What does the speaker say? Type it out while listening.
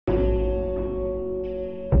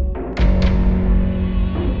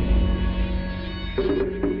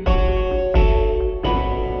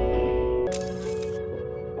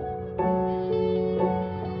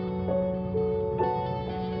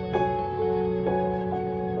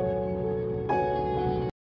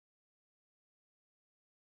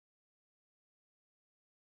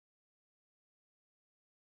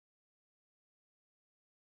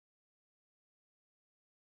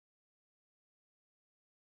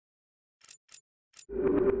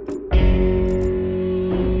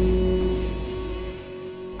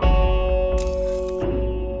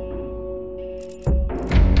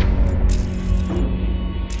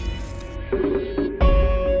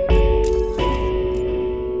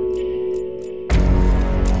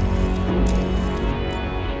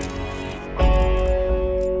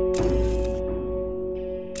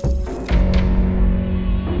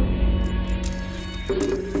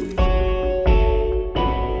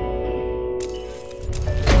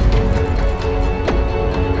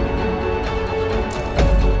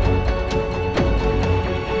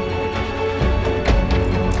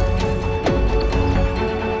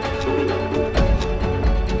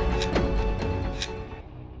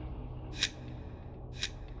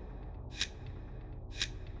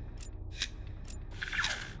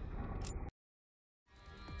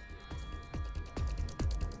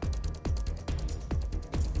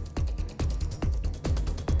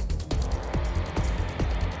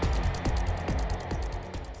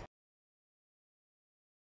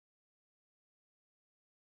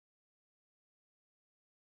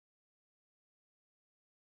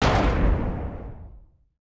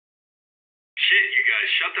Shit, you guys,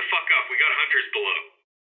 shut the fuck up. We got hunters below.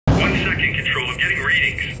 1 second, Control. I'm getting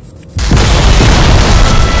readings.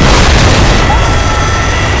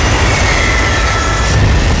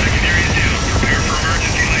 Secondary is down. Prepare for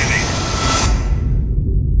emergency landing.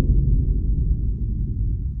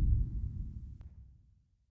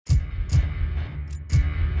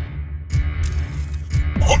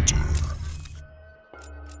 Hunter.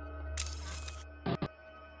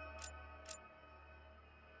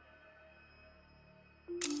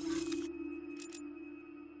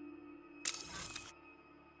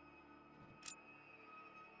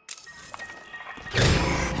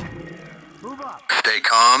 Stay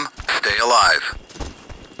calm, stay alive.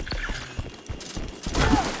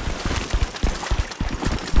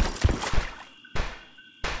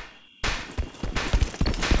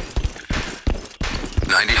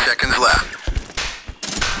 Seconds left.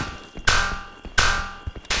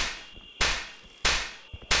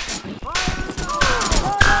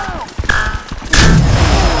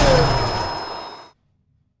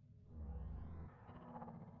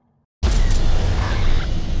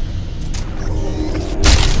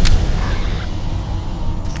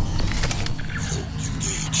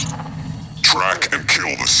 Track and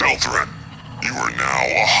kill the cell threat. You are now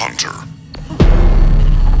a hunter.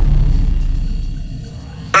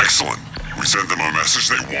 Excellent. We send them a message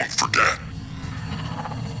they won't forget.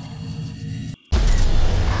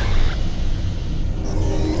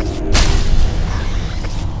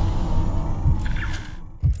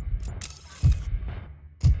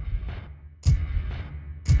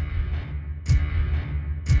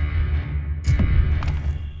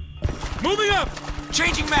 Moving up!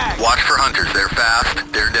 Changing mag! Watch for hunters. They're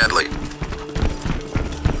fast, they're deadly.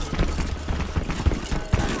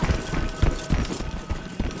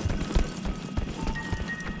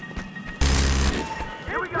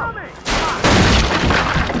 Here we go!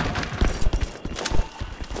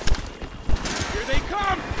 Here they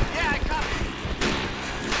come! Yeah, I copy.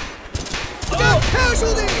 No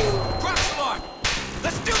casualties! Cross alarm!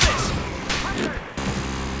 Let's do this!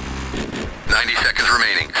 90 seconds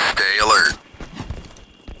remaining. Stay alert.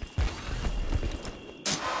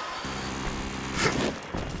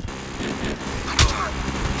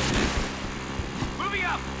 Moving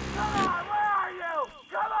up! Come on, where are you?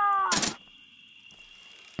 Come on!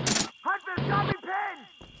 Hunter, copy pin!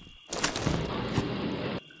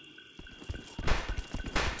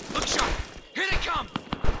 Look sharp! Here they come!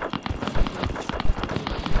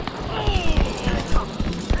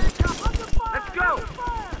 Let's go!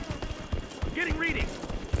 Getting reading!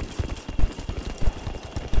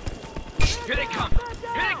 Here they come!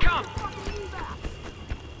 Here they come!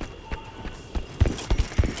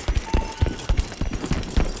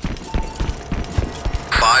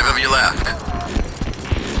 Five of you left.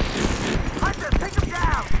 Hunter, take them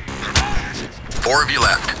down! 4 of you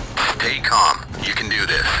left. Stay calm. You can do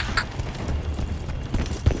this.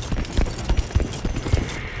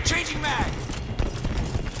 Changing mag!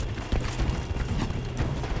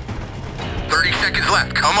 30 seconds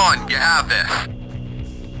left. Come on, you have this.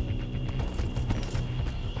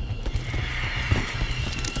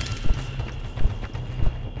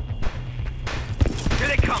 Here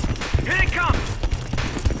they come! Here they come!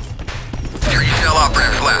 3 cell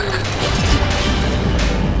operatives left.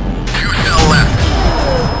 2 cell left.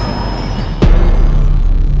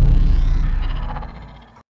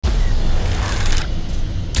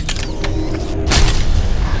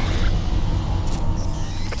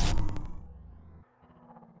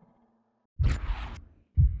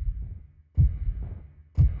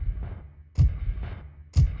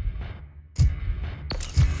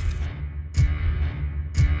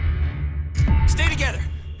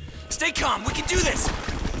 Stay calm, we can do this!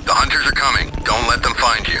 The hunters are coming. Don't let them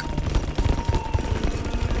find you.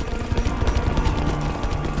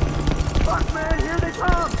 Fuck, man, here they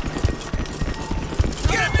come!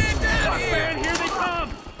 Get a man down Fuck, here! man, here they come!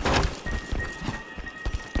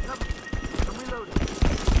 I'm reloading.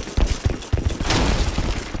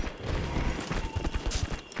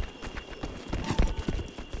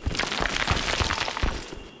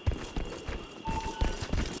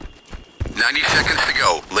 Seconds to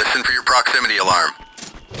go. Listen for your proximity alarm.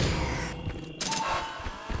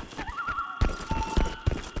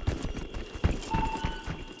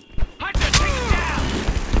 Hunter, take him down!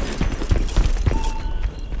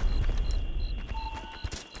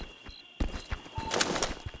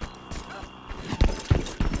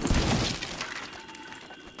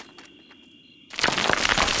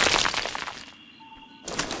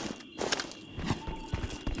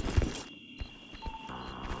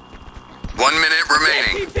 One minute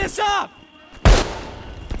remaining. Keep this up!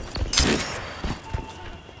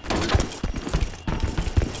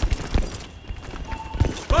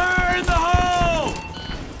 Fire in the hole!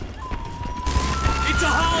 It's a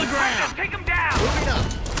hologram! Take him down! Moving up.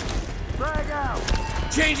 Drag out.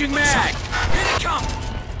 Changing mag! Here they come!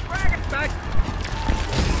 Drag it back.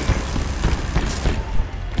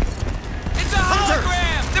 It's a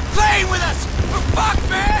hologram! They're playing with us! We're fucked,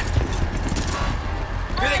 man!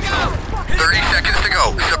 Here they go! 30 seconds to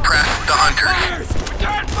go. Suppress the hunters. Fires!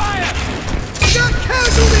 Return fire! We got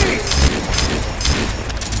casualties!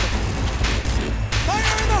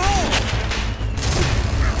 Fire in the hole!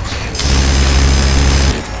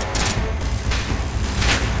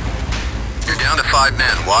 You're down to 5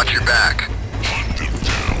 men. Watch your back. Hunt them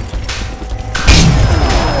down.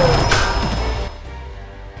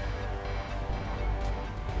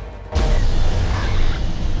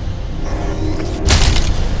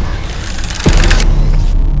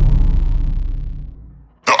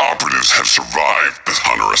 The operatives have survived this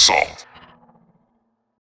hunter assault.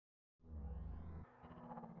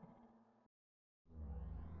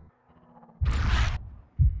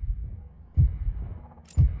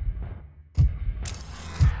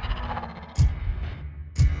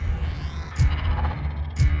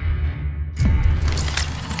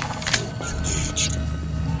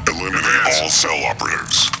 Eliminate all cell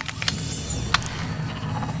operatives.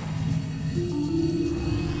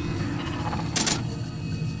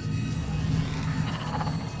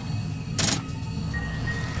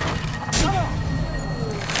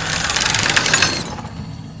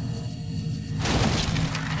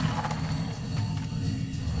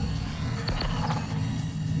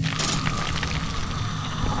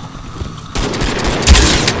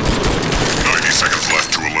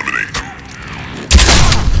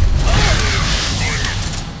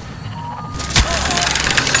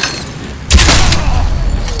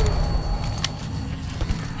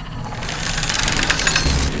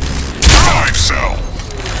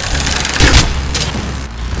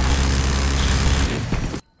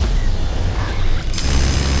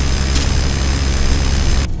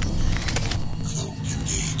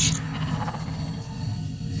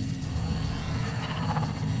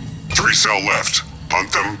 Cell left.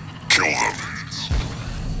 Hunt them, kill them.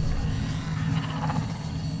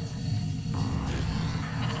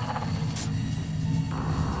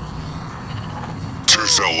 Two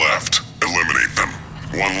cell left. Eliminate them.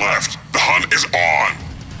 One left. The hunt is on.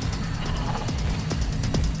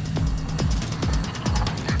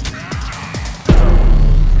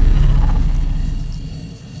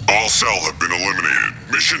 All cell have been eliminated.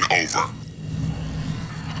 Mission over.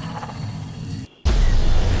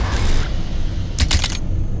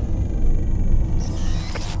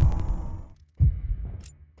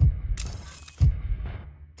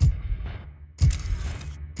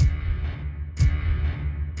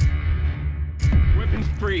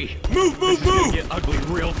 Free. Move, move, move! Get ugly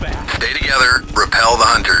real fast. Stay together. Repel the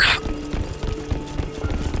hunters.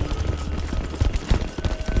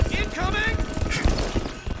 Incoming!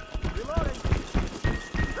 Reloading.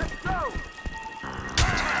 Let's go.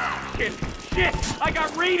 Shit! I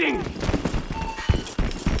got readings!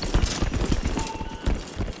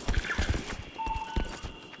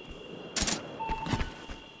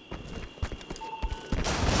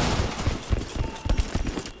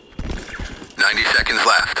 Seconds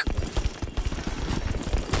left.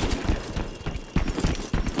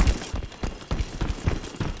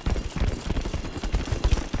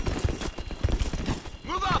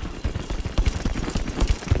 Move up!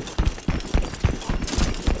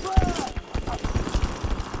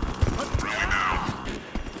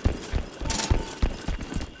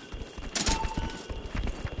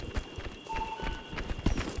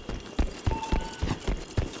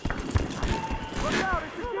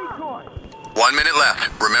 1 minute left.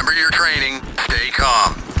 Remember your training. Stay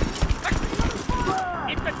calm.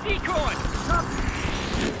 It's a decoy!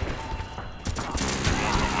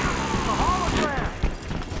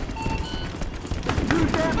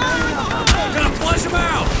 Gonna flush him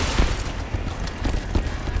out!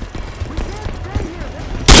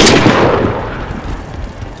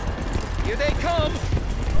 Here they come!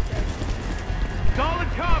 Solid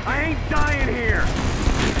copy. I ain't dying here.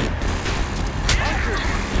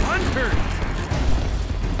 Hunters!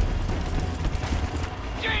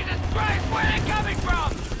 Jesus Christ, where are they coming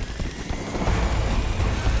from?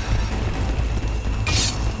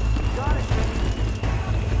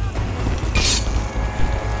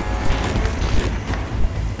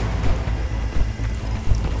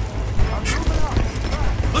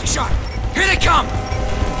 Look sharp! Here they come!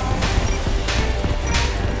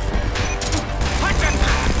 Punch him!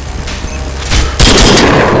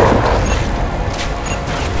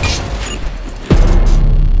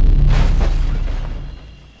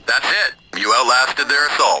 That's it. You outlasted their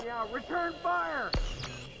assault. Return fire!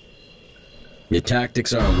 Your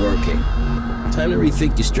tactics aren't working. Time to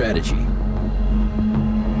rethink your strategy.